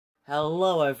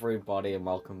Hello everybody and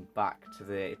welcome back to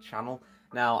the channel.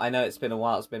 Now, I know it's been a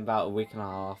while, it's been about a week and a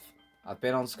half. I've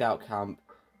been on scout camp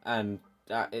and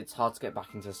it's hard to get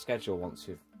back into the schedule once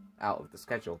you're out of the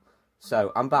schedule.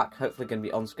 So, I'm back, hopefully going to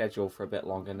be on schedule for a bit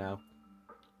longer now.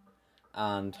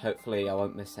 And hopefully I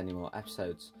won't miss any more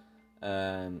episodes.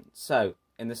 So,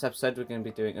 in this episode we're going to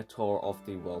be doing a tour of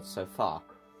the world so far.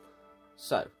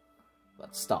 So,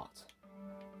 let's start.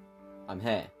 I'm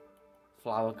here.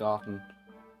 Flower garden.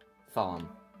 Farm.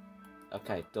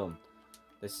 Okay, done.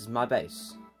 This is my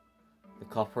base. The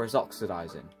copper is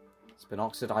oxidizing. It's been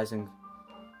oxidizing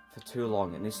for too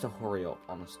long. It needs to hurry up,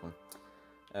 honestly.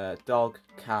 Dog,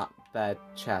 cat, bed,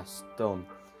 chest, done.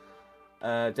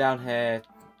 Down here,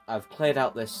 I've cleared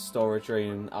out this storage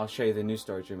room. I'll show you the new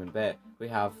storage room in a bit. We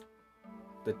have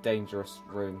the dangerous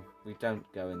room. We don't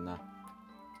go in there.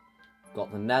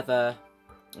 Got the nether,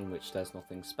 in which there's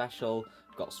nothing special.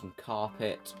 Got some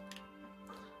carpet.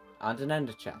 And an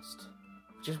ender chest,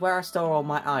 which is where I store all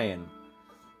my iron.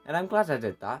 And I'm glad I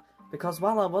did that, because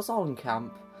while I was on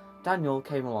camp, Daniel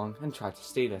came along and tried to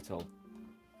steal it all.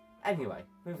 Anyway,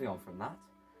 moving on from that,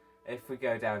 if we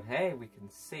go down here, we can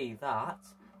see that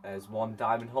there's one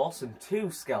diamond horse and two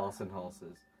skeleton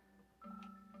horses.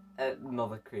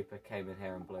 Another creeper came in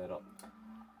here and blew it up.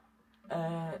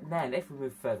 Then, if we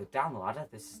move further down the ladder,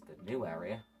 this is the new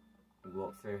area. We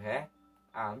walk through here,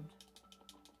 and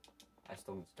I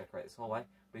still need to decorate this hallway.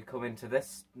 We come into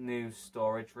this new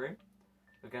storage room.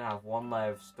 We're going to have one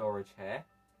layer of storage here.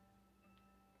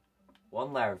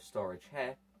 One layer of storage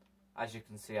here. As you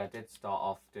can see, I did start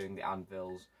off doing the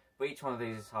anvils, but each one of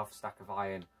these is half a stack of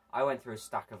iron. I went through a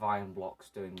stack of iron blocks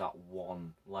doing that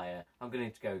one layer. I'm going to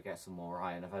need to go get some more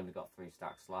iron. I've only got 3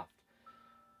 stacks left.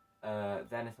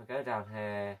 Then if I go down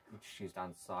here, we just use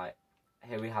andesite.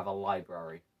 Here we have a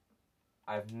library.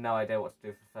 I have no idea what to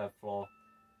do for the 3rd floor.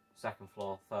 2nd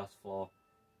floor, 1st floor.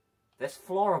 This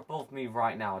floor above me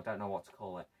right now, I don't know what to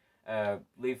call it.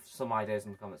 Leave some ideas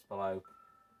in the comments below.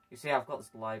 You see, I've got this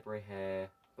library here.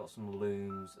 Got some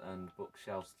looms and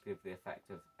bookshelves to give the effect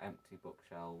of empty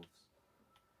bookshelves.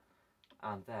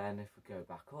 And then if we go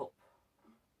back up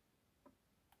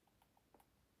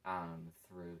and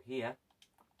through here,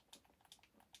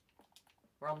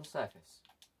 we're on the surface.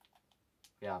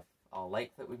 We have our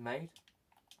lake that we've made.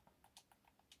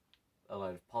 A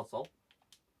load of podzol,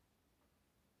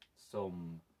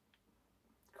 some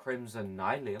crimson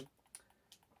nylium,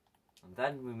 and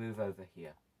then we move over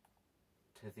here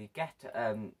to the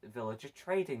villager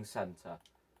trading centre.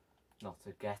 Not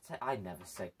a getter. I never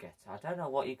said getter. I don't know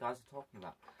what you guys are talking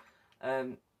about.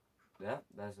 Yeah,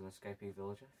 there's an escapee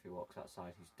villager. If he walks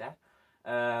outside, he's dead.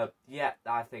 Yeah,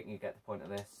 I think you get the point of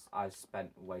this. I've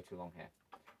spent way too long here.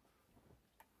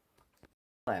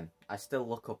 I still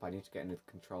look up, I need to get into the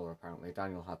controller apparently,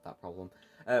 Daniel had that problem.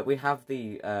 We have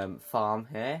the farm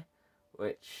here,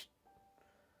 which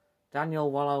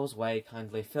Daniel, while I was away,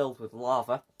 kindly filled with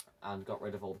lava and got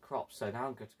rid of all the crops, so now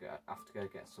I'm going to have to go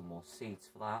get some more seeds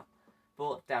for that.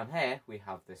 But down here we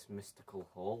have this mystical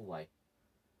hallway,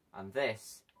 and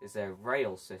this is a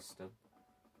rail system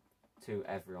to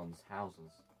everyone's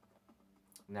houses.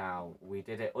 Now, we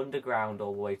did it underground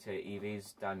all the way to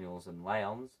Evie's, Daniel's and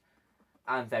Leon's,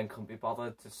 and then couldn't be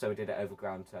bothered, so we did it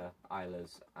overground to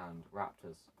Isla's and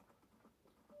Raptor's.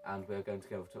 And we're going to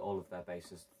go to all of their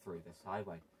bases through this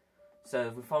highway. So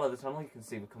if we follow the tunnel, you can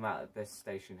see we come out at this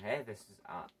station here. This is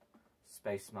at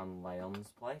Spaceman Leon's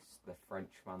place, the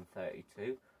Frenchman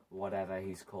 32, whatever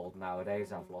he's called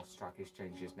nowadays. I've lost track, he's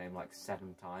changed his name like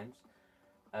 7 times.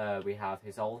 We have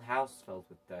his old house filled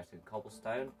with dirt and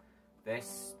cobblestone.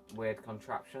 This weird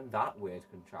contraption, that weird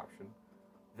contraption.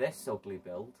 This ugly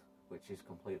build, which is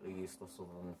completely useless other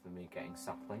than for me getting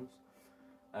saplings.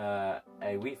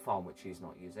 A wheat farm, which he's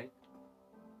not using.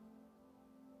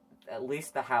 At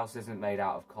least the house isn't made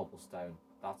out of cobblestone.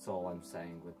 That's all I'm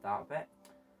saying with that bit.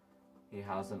 He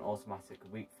has an automatic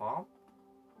wheat farm.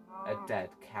 A dead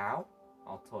cow.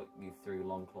 I'll talk you through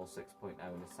Longclaw 6.0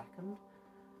 in a second.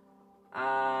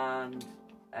 And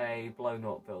a blown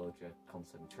up villager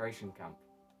concentration camp.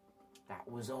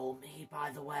 That was all me,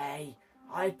 by the way.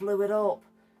 I blew it up.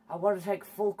 I want to take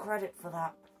full credit for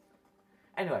that.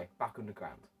 Anyway, back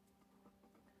underground.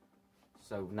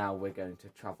 So now we're going to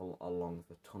travel along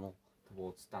the tunnel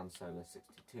towards Dan Solar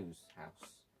 62's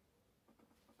house.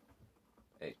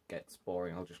 It gets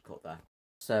boring, I'll just cut there.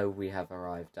 So we have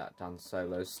arrived at Dan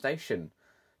Solo's station.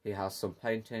 He has some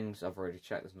paintings, I've already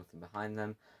checked, there's nothing behind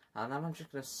them. And I'm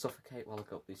just going to suffocate while I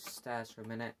go up these stairs for a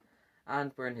minute.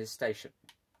 And we're in his station.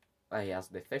 Where he has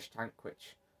the fish tank,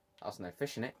 which has no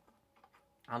fish in it.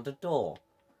 And a door.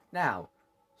 Now,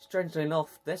 strangely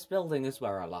enough, this building is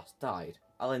where I last died.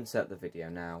 I'll insert the video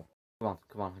now. Come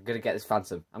on, I'm gonna get this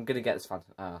phantom. I'm gonna get this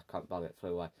phantom. I can't bother, it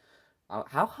flew away.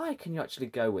 How high can you actually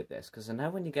go with this? Because I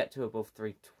know when you get to above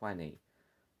 320,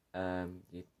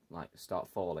 you like start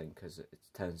falling because it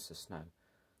turns to snow.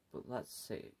 But let's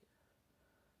see.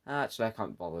 Actually, I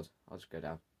can't be bothered. I'll just go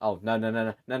down. Oh,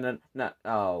 no.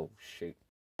 Oh, shoot.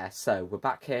 Yeah, so, we're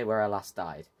back here where I last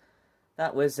died.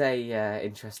 That was a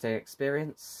interesting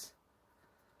experience.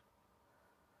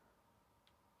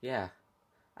 Yeah.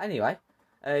 Anyway,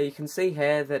 you can see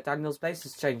here that Daniel's base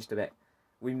has changed a bit.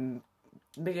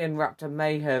 Me and Raptor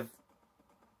may have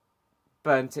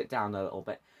burnt it down a little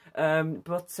bit.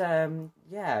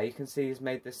 Yeah, you can see he's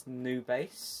made this new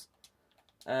base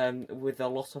with a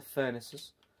lot of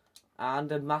furnaces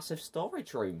and a massive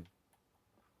storage room.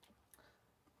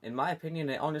 In my opinion,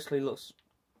 it honestly looks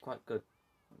quite good.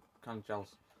 Kind of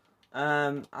jealous.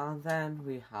 And then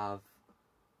we have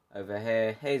over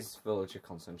here his villager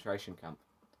concentration camp.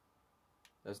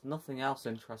 There's nothing else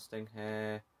interesting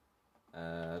here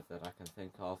that I can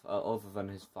think of other than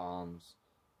his farms.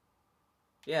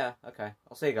 Yeah, okay.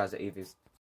 I'll see you guys at Evie's.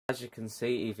 As you can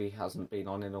see, Evie hasn't been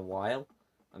on in a while.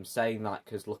 I'm saying that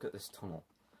because look at this tunnel.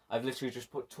 I've literally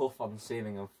just put tuff on the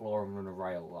ceiling and floor and run a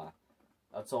rail there.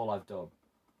 That's all I've done.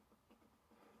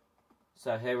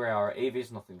 So here we are at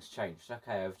Evie's, nothing's changed.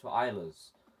 Okay, over to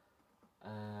Isla's.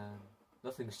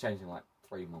 Nothing's changed in like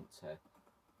 3 months here.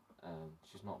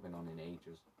 She's not been on in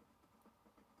ages.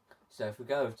 So if we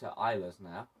go over to Isla's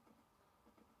now.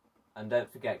 And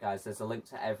don't forget guys, there's a link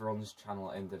to everyone's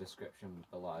channel in the description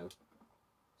below.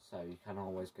 So you can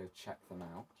always go check them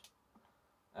out.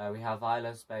 We have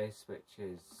Isla's base, which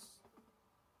is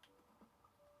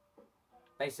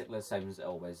basically the same as it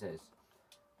always is.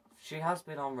 She has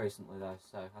been on recently though,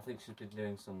 so I think she's been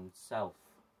doing some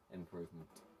self-improvement.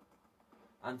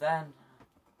 And then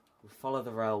we follow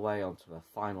the railway onto the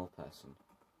final person,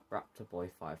 Raptor Boy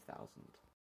 5000.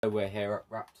 So we're here at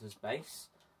Raptor's base.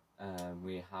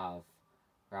 We have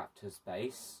Raptor's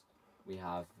base, we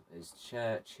have his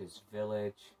church, his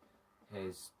village,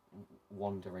 his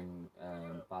wandering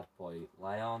bad boy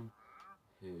Leon,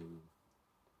 who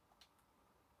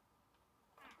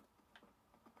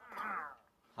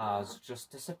has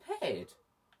just disappeared.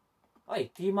 Oi,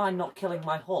 do you mind not killing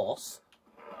my horse?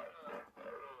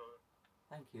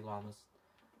 Thank you, llamas.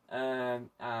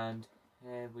 And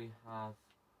here we have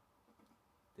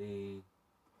the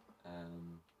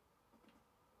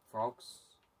frogs.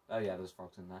 Oh yeah, there's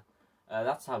frogs in there.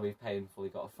 That's how we've painfully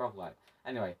got a frog light.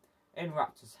 Anyway, in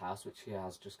Raptor's house, which he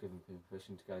has just given me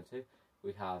permission to go into,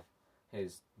 we have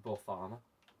his buff armour,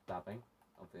 dabbing,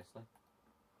 obviously.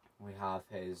 We have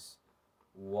his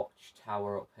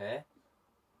watchtower up here,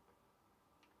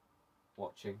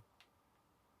 watching.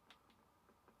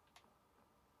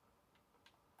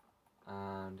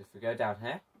 And if we go down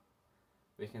here,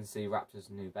 we can see Raptor's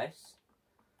new base.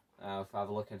 If we have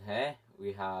a look in here,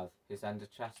 we have his ender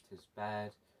chest, his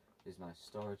bed, his nice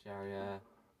storage area.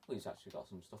 Oh, he's actually got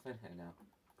some stuff in here now.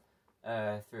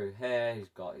 Through here, he's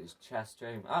got his chest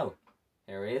room. Oh,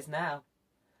 here he is now.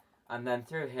 And then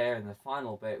through here, in the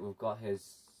final bit, we've got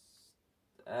his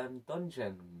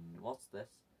dungeon. What's this?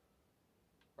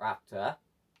 Raptor,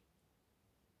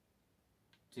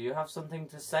 do you have something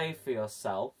to say for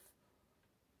yourself?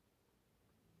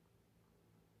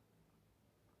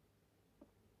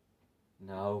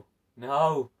 No.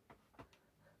 No!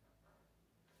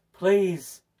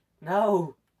 Please!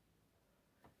 No!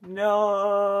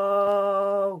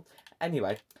 No!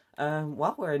 Anyway,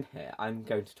 while we're in here, I'm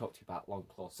going to talk to you about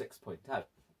Longclaw 6.0.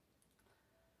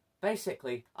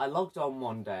 Basically, I logged on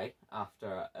one day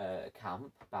after a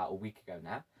camp, about a week ago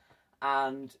now,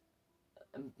 and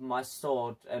my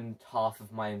sword and half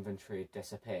of my inventory had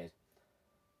disappeared.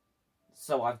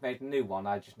 So I've made a new one,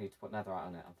 I just need to put netherite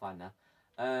on it, I'm fine now.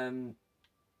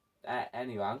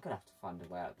 Anyway, I'm going to have to find a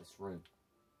way out of this room.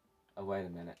 Oh, wait a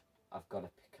minute. I've got a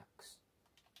pickaxe.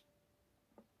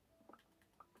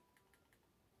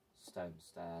 Stone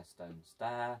stair, stone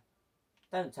stair.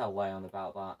 Don't tell Leon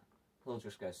about that. He'll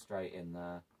just go straight in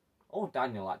there. Or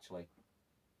Daniel, actually.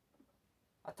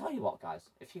 I tell you what, guys.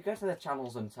 If you go to their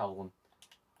channels and tell them,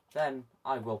 then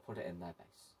I will put it in their base.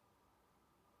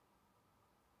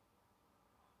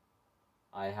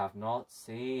 I have not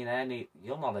seen any...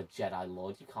 You're not a Jedi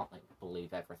Lord. You can't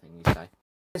believe everything you say.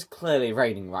 It's clearly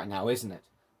raining right now, isn't it?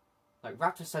 Like,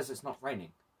 Raptor says it's not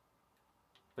raining.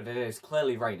 But it is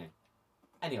clearly raining.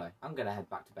 Anyway, I'm going to head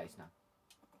back to base now.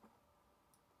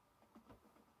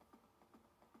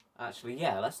 Actually,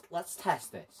 yeah, let's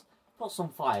test this. Put some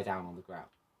fire down on the ground.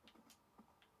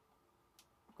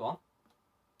 Go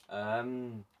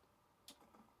on.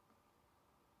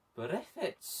 But if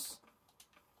it's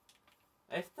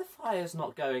If the fire's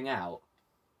not going out,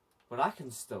 but I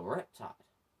can still Riptide.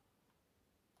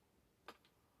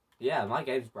 Yeah, my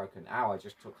game's broken. Ow, I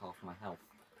just took half my health.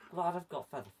 Glad I've got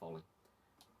feather falling.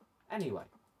 Anyway.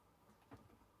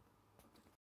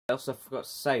 I also forgot to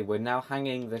say, we're now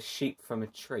hanging the sheep from a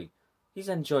tree. He's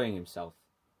enjoying himself.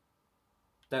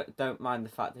 Don't mind the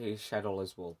fact that he's shed all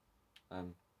his wool.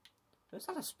 Is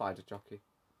that a spider jockey?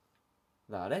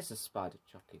 That is a spider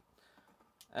jockey.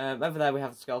 Over there we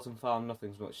have the skeleton farm,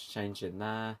 nothing's much changed in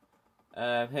there.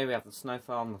 Here we have the snow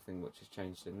farm, nothing much has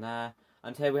changed in there.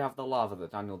 And here we have the lava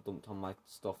that Daniel dumped on my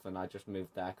stuff and I just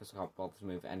moved there because I can't bother to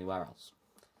move it anywhere else.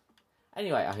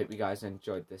 Anyway, I hope you guys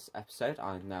enjoyed this episode.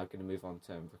 I'm now going to move on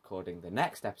to recording the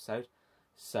next episode.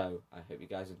 So, I hope you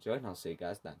guys enjoyed and I'll see you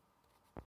guys then.